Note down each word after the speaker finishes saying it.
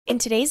In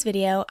today's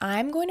video,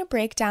 I'm going to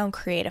break down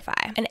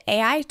Creatify, an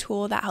AI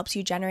tool that helps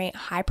you generate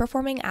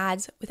high-performing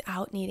ads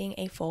without needing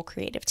a full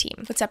creative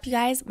team. What's up, you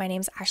guys? My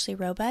name's Ashley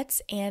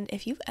Roberts, and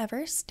if you've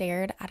ever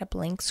stared at a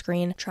blank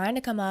screen trying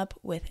to come up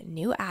with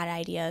new ad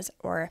ideas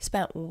or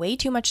spent way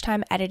too much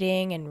time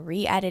editing and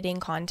re-editing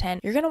content,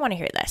 you're going to want to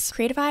hear this.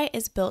 Creatify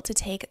is built to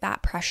take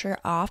that pressure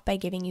off by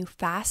giving you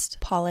fast,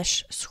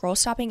 polished,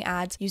 scroll-stopping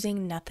ads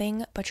using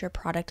nothing but your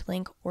product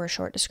link or a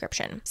short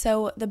description.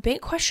 So the big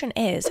question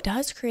is,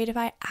 does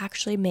Creatify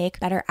actually make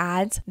better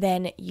ads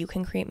than you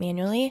can create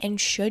manually?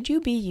 And should you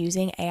be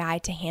using AI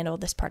to handle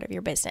this part of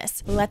your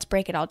business? Let's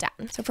break it all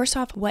down. So first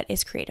off, what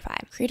is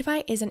Creatify?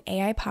 Creatify is an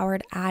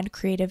AI-powered ad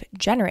creative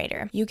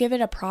generator. You give it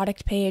a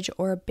product page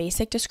or a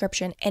basic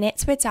description, and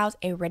it spits out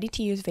a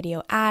ready-to-use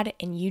video ad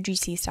in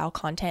UGC style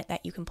content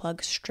that you can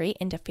plug straight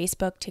into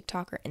Facebook,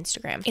 TikTok, or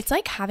Instagram. It's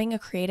like having a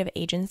creative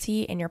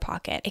agency in your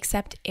pocket,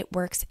 except it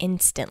works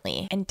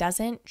instantly and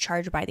doesn't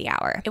charge by the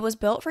hour. It was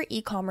built for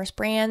e-commerce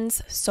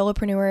brands,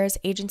 solopreneurs,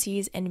 agencies,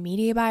 and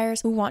media buyers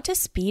who want to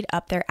speed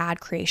up their ad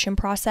creation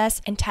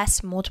process and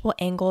test multiple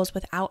angles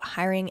without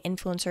hiring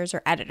influencers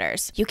or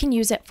editors. You can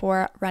use it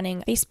for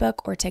running Facebook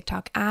or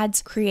TikTok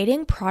ads,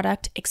 creating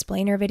product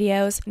explainer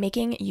videos,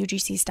 making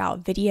UGC style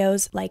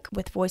videos like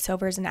with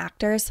voiceovers and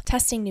actors,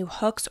 testing new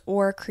hooks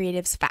or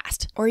creatives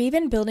fast, or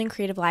even building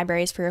creative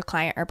libraries for your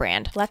client or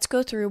brand. Let's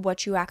go through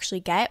what you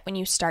actually get when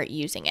you start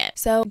using it.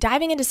 So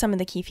diving into some of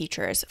the key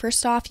features.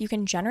 First off, you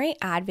can generate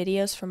ad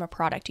videos from a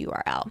product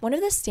URL. One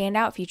of the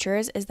standout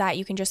features is that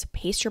you can just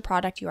paste your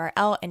product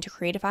URL into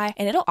Creatify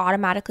and it'll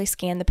automatically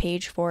scan the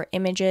page for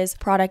images,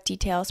 product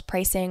details,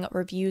 pricing,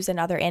 reviews, and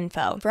other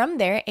info. From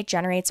there, it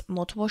generates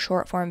multiple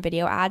short form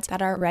video ads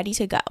that are ready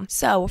to go.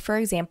 So for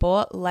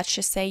example, let's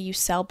just say you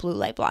sell blue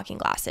light blocking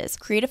glasses.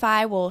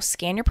 Creatify will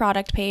scan your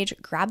product page,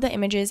 grab the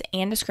images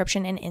and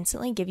description, and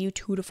instantly give you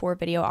 2 to 4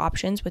 video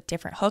options with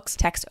different hooks,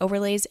 text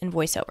overlays, and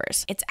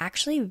voiceovers. It's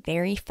actually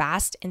very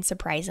fast and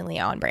surprisingly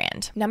on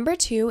brand. Number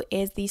 2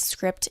 is the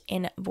script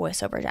in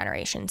voiceover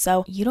generation.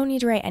 So you don't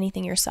need to write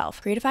anything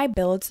yourself. Creatify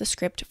builds the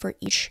script for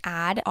each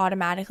ad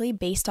automatically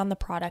based on the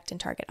product and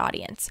target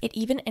audience. It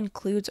even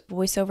includes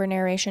voiceover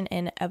narration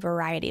in a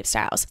variety of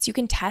styles. So you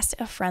can test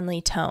a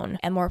friendly tone,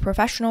 a more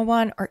professional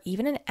one, or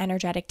even an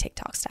energetic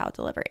TikTok style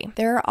delivery.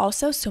 There are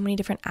also so many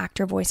different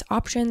actor voice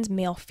options,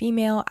 male,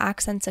 female,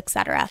 accents,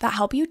 etc. that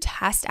help you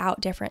test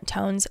out different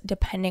tones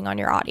depending on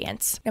your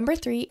audience. Number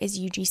 3 is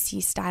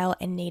UGC style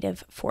and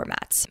native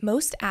formats.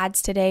 Most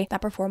ads today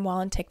that perform well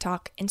on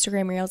TikTok,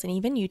 Instagram Reels, and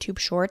even YouTube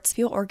Shorts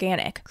feel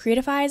organic.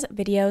 Creatify's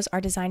videos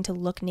are designed to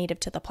look native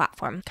to the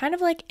platform, kind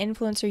of like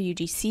influencer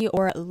UGC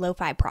or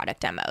lo-fi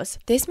product demos.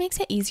 This makes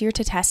it easier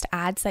to test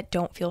ads that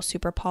don't feel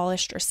super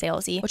polished or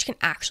salesy, which can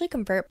actually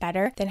convert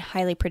better than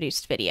highly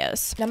produced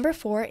videos. Number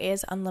 4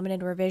 is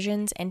unlimited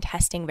revisions and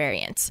testing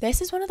variants.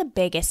 This is one of the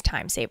biggest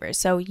time savers,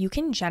 so you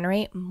can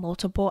generate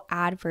multiple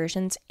ad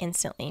versions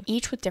instantly,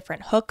 each with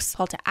different hooks,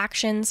 call to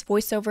actions,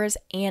 voiceovers,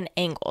 and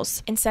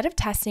angles. Instead of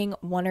testing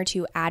 1 or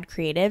 2 ad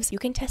creatives, you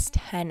can test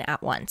 10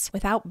 at once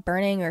without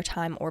burning your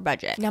time or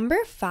budget. Number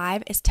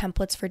 5 is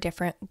templates for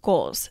different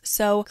goals.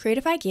 So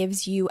Creatify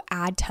gives you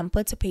ad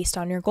templates based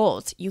on your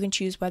goals. You can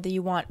choose whether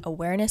you want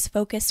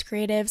awareness-focused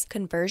creatives,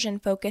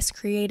 conversion-focused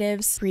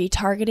creatives,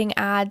 retargeting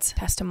ads,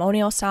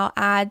 testimonial-style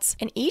ads,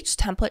 and each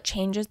template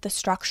changes the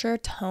structure,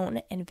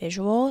 tone, and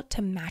visual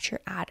to match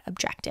your ad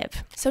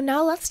objective. So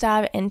now let's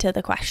dive into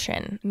the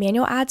question,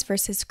 manual ads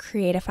versus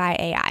Creatify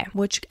AI,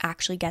 which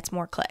actually gets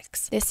more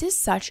clicks. This is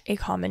such a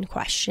common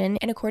question,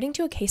 and according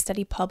to a case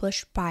study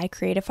published by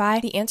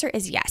Creatify, the answer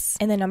is yes,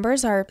 and the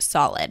numbers are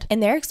solid. In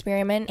their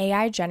experiment,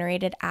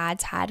 AI-generated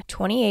ads had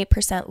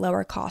 28%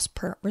 lower cost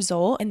per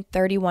result and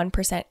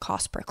 31%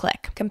 cost per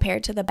click,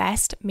 compared to the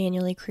best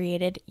manually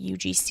created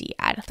UGC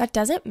ad. That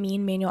doesn't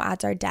mean manual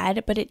ads are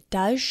dead, but it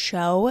does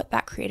show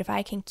that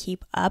Creatify can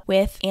keep up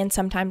with and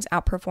sometimes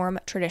outperform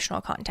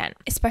traditional content.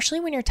 Especially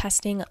when you're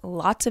testing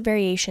lots of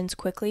variations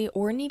quickly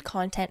or need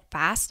content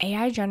fast,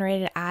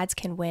 AI-generated ads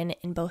can win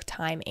in both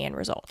time and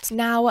results.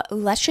 Now,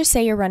 let's just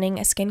say you're running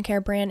a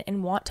skincare brand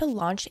and want to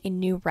launch a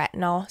new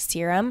retinol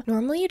serum.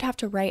 Normally, you'd have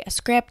to write a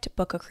script,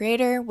 book a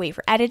creator, wait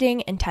for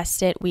editing, and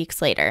test it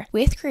weeks later.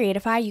 With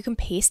Creatify, you can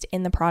paste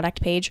in the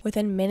product page.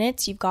 Within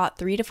minutes, you've got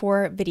 3 to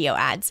 4 video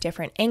ads,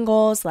 different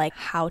angles like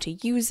how to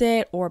use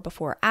it or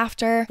before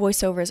after.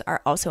 Voiceovers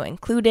are also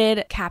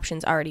included,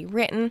 captions already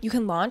written. You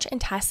can launch and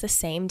test the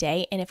same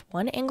day, and if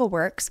one angle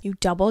works, you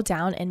double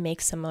down and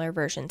make similar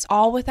versions,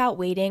 all without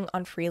waiting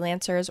on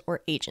freelancers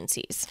or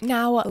agencies.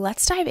 Now,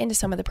 let's dive into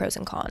some of the pros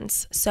and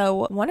cons.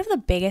 So one of the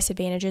biggest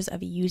advantages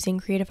of using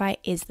Creatify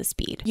is the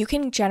speed. You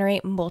can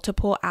generate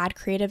multiple ad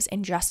creatives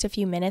in just a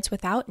few minutes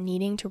without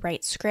needing to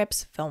write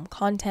scripts, film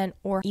content,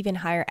 or even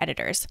hire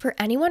editors. For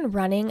anyone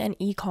running an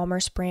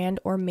e-commerce brand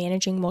or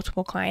managing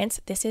multiple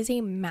clients, this is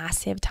a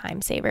massive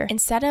time saver.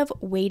 Instead of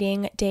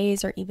waiting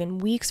days or even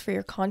weeks for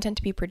your content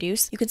to be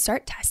produced, you can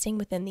start testing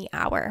within the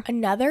hour.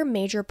 Another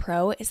major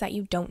pro is that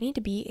you don't need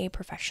to be a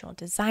professional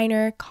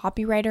designer,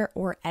 copywriter,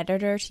 or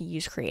editor to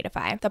use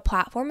Creatify. The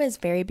platform is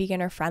very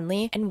beginner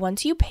friendly, and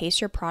once you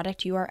paste your product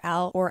product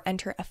URL or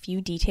enter a few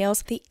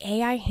details, the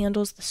AI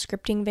handles the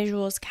scripting,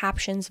 visuals,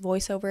 captions,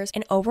 voiceovers,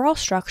 and overall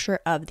structure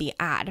of the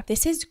ad.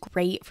 This is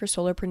great for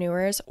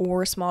solopreneurs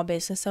or small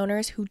business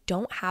owners who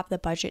don't have the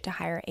budget to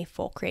hire a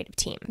full creative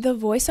team. The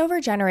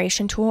voiceover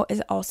generation tool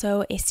is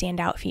also a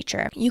standout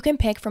feature. You can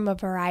pick from a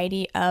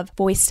variety of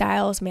voice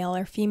styles, male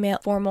or female,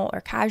 formal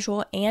or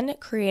casual, and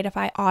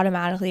Creatify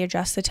automatically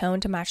adjusts the tone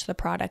to match the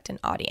product and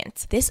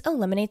audience. This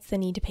eliminates the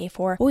need to pay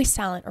for voice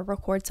talent or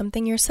record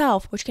something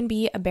yourself, which can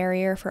be a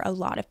barrier for a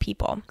lot of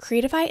people.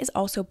 Creatify is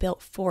also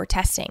built for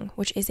testing,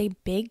 which is a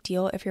big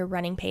deal if you're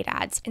running paid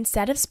ads.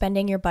 Instead of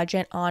spending your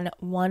budget on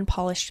one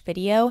polished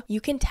video,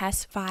 you can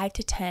test 5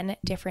 to 10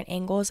 different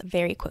angles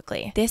very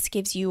quickly. This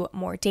gives you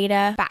more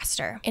data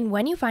faster. And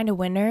when you find a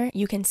winner,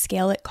 you can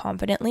scale it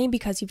confidently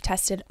because you've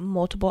tested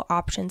multiple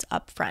options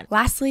up front.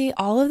 Lastly,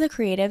 all of the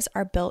creatives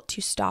are built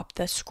to stop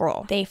the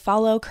scroll. They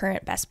follow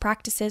current best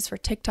practices for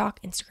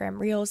TikTok, Instagram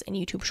Reels, and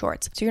YouTube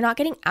Shorts. So you're not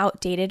getting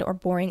outdated or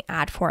boring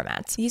ad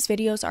formats. These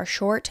videos are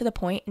short, to the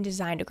point, and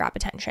designed to grab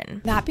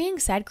attention. That being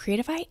said,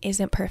 Creatify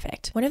isn't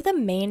perfect. One of the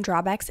main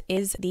drawbacks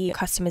is the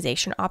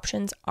customization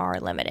options are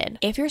limited.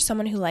 If you're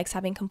someone who likes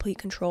having complete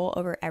control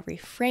over every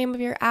frame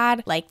of your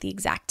ad, like the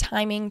exact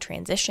timing,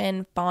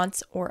 transition,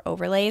 fonts, or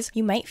overlays,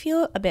 you might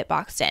feel a bit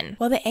boxed in.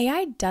 While the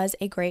AI does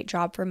a great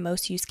job for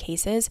most use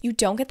cases, you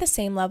don't get the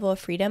same level of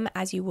freedom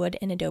as you would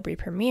in Adobe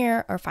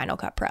Premiere or Final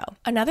Cut Pro.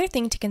 Another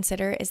thing to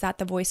consider is that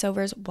the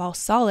voiceovers, while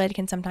solid,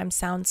 can sometimes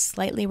sound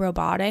slightly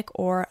robotic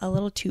or a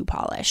little too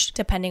polished,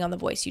 depending on the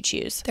voice you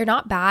choose. They're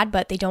not bad,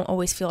 but they don't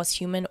always feel as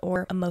human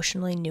or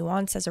emotionally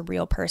nuanced as a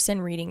real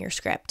person reading your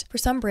script. For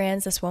some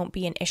brands, this won't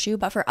be an issue,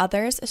 but for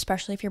others,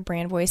 especially if your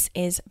brand voice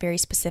is very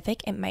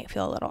specific, it might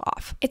feel a little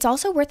off. It's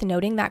also worth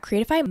noting that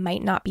Creatify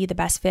might not be the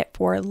best fit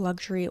for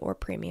luxury or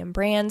premium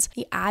brands.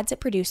 The ads it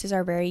produces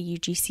are very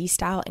UGC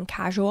style and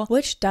casual,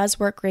 which does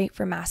work great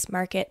for mass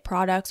market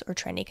products or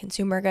trendy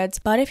consumer goods.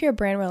 But if your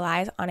brand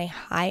relies on a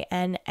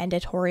high-end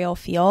editorial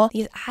feel,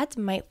 these ads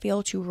might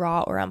feel too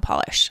raw or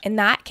unpolished. In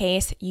that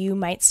case, you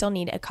might still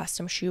need a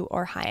custom shoot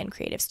or high-end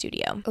creative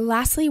studio.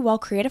 Lastly, while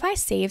Creatify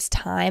saves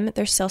time,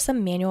 there's still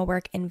some manual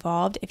work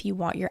involved if you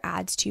want your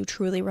ads to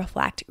truly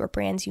reflect your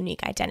brand's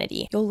unique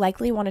identity. You'll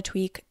likely want to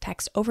tweak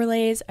text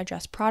overlays,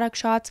 adjust product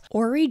shots,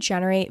 or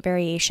regenerate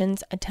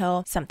variations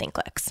until something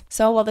clicks.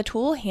 So while the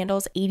tool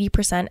handles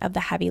 80% of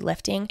the heavy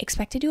lifting,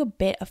 expect to do a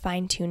bit of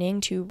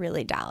fine-tuning to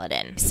really dial it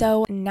in.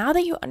 So now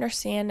that you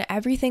understand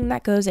everything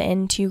that goes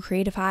into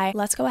Creatify,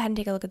 let's go ahead and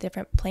take a look at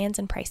different plans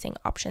and pricing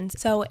options.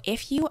 So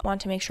if you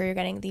want to make sure you're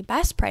getting the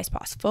best price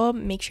possible,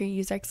 make sure you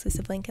use our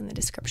exclusive link in the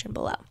description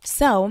below.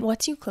 So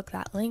once you click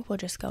that link, we'll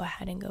just go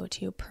ahead and go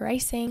to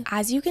pricing.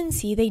 As you can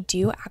see, they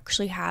do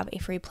actually have a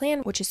free plan,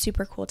 which is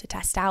super cool to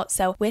test out.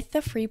 So with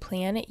the free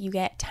plan, you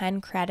get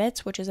 10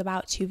 credits, which is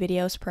about 2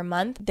 videos per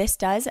month. This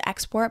does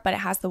export, but it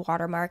has the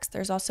watermarks.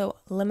 There's also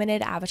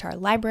limited avatar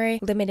library,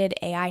 limited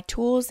AI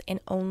tools, and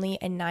only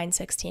a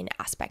 9:16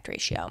 aspect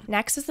ratio.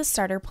 Next is the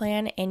starter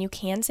plan, and you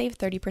can save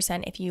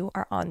 30% if you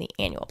are on the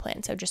annual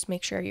plan. So just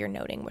make sure you're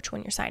noting which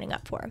one you're signing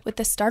up for. With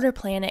the starter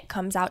plan, it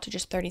comes out to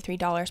just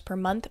 $33 per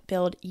month,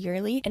 billed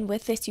yearly. And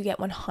with this, you get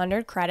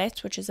 100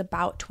 credits, which is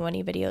about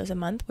 20 videos a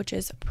month, which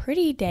is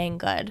pretty dang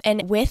good.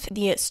 And with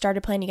the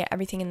starter plan, you get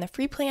everything in the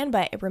free plan,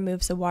 but it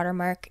removes the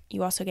watermark.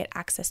 You also get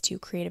access to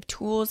creative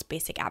tools,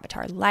 basic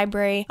avatar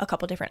library, a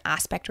couple different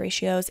aspect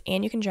ratios,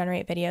 and you can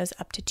generate videos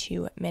up to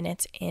 2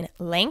 minutes in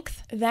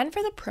length. Then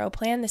for the pro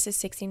plan, this is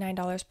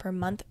 $69 per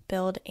month,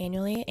 billed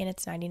annually, and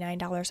it's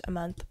 $99 a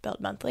month, billed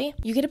monthly.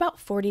 You get about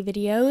 40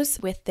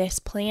 videos with this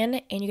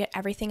plan, and you get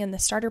everything in the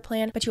starter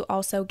plan, but you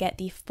also get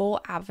the full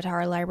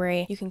avatar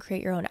library. You can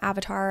create your own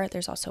avatar.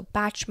 There's also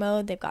batch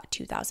mode. They've got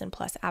 2,000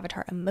 plus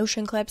avatar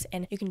emotion clips,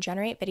 and you can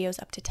generate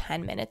videos up to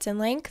 10 minutes in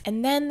length.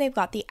 And then they've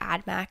got the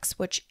Ad Max,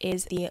 which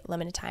is the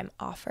limited time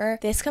offer.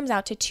 This comes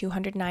out to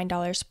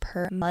 $209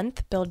 per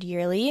month, billed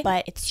yearly,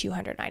 but it's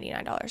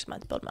 $299 a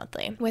month, billed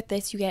monthly. With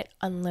this, you get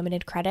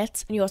unlimited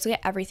credits, and you also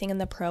get everything in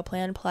the pro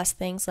plan, plus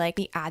things like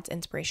the ads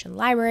inspiration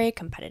library,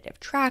 competitive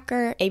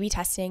tracker, A/B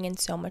testing, and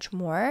so much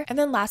more. And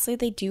then lastly,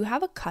 they do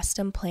have a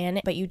custom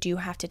plan, but you do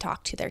have to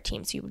talk to their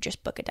team. So you would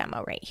just book a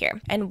demo right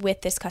here. And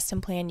with this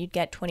custom plan, you'd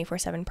get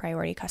 24/7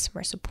 priority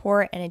customer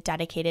support and a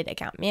dedicated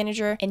account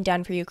manager and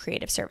done for you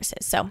creative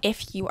services. So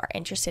if you are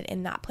interested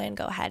in that plan,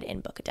 go ahead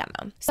and book a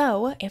demo.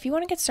 So if you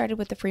want to get started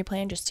with the free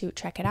plan, just to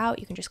check it out,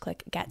 you can just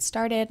click get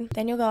started.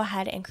 Then you'll go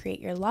ahead and create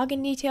your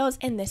login details.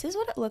 And this is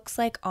what it looks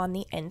like on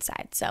the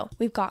inside. So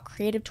we've got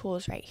creative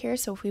tools right here.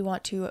 So if we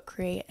want to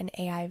create an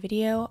AI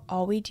video,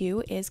 all we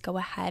do is go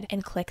ahead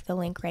and click the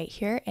link right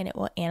here, and it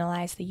will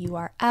analyze the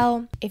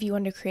URL. If you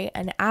want to create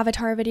an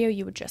avatar video,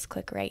 you would just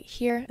click right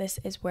here. This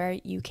is where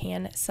you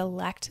can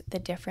select the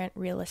different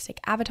realistic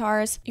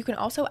avatars. You can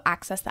also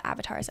access the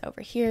avatars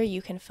over here.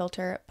 You can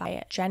filter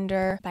by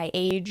gender, by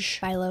age,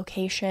 by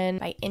location,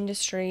 by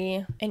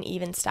industry, and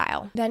even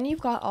style. Then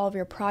you've got all of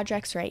your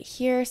projects right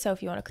here. So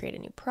if you want to create a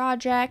new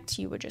project,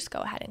 you would just go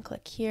ahead and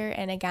click here.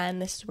 And again,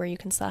 this is where you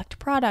can select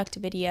product,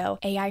 video,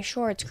 AI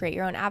shorts, create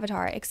your own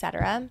avatar,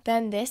 etc.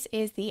 Then this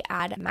is the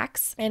Ad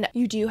Max ads. And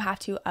you do have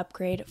to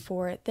upgrade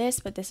for this,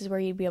 but this is where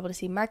you'd be able to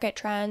see market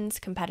trends,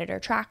 competitor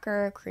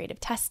tracker, creative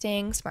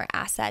testing, smart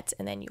assets,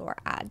 and then your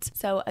ads.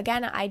 So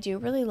again, I do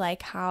really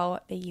like how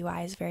the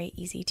UI is very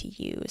easy to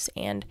use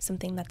and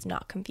something that's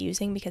not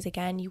confusing, because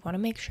again, you want to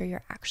make sure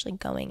you're actually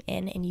going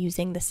in and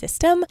using the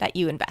system that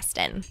you invest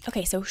in.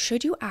 Okay, so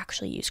should you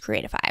actually use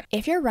Creatify?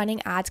 If you're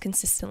running ads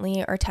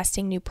consistently or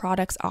testing new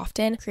products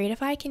often,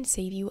 Creatify can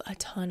save you a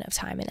ton of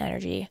time and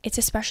energy. It's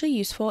especially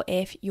useful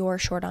if you're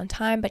short on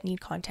time but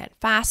need content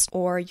fast,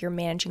 or you're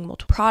managing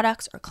multiple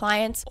products or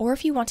clients, or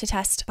if you want to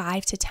test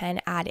 5 to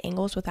 10 ad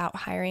angles without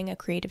hiring a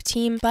creative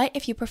team. But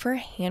if you prefer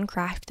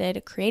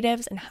handcrafted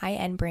creatives and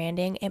high-end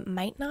branding, it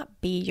might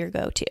not be your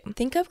go-to.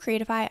 Think of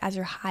Creatify as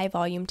your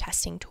high-volume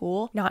testing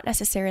tool, not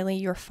necessarily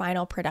your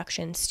final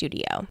production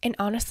studio. And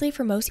honestly,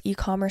 for most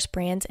e-commerce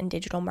brands and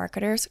digital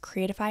marketers,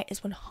 Creatify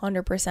is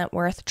 100%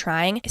 worth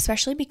trying,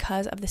 especially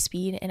because of the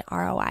speed and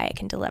ROI it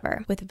can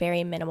deliver with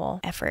very minimal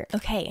effort.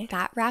 Okay,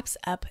 that wraps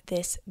up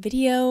this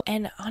video.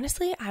 And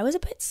honestly, I was a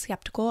bit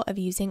skeptical of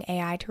using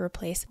AI to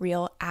replace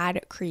real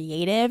ad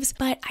creatives,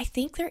 but I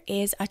think there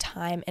is a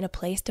time and a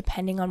place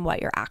depending on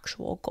what your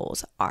actual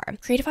goals are.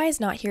 Creatify is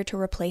not here to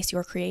replace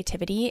your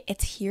creativity.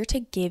 It's here to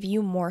give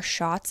you more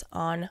shots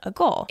on a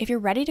goal. If you're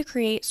ready to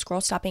create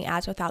scroll-stopping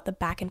ads without the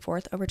back and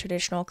forth of a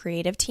traditional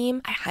creative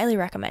team, I highly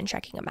recommend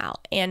checking them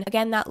out. And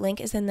again, that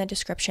link is in the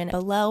description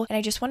below. And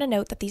I just want to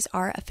note that these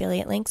are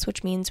affiliate links,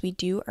 which means we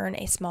do earn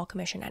a small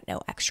commission at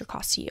no extra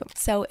cost to you.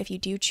 So if you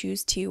do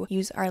choose to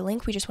use our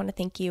link, we just want to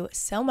thank you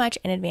so much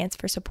in advance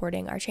for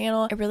supporting our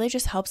channel. It really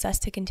just helps us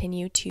to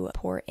continue to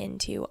pour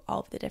into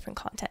all of the different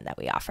content that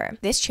we offer.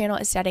 This channel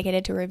is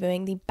dedicated to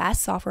reviewing the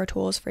best software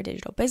tools for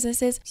digital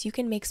businesses so you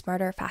can make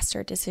smarter,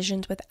 faster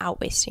decisions without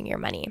wasting your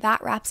money.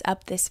 That wraps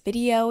up this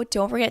video.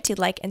 Don't forget to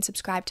like and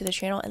subscribe to the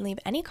channel and leave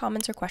any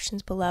comments or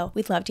questions below.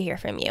 We'd love to hear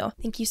from you.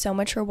 Thank you so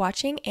much for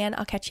watching, and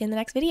I'll catch you in the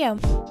next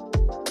video.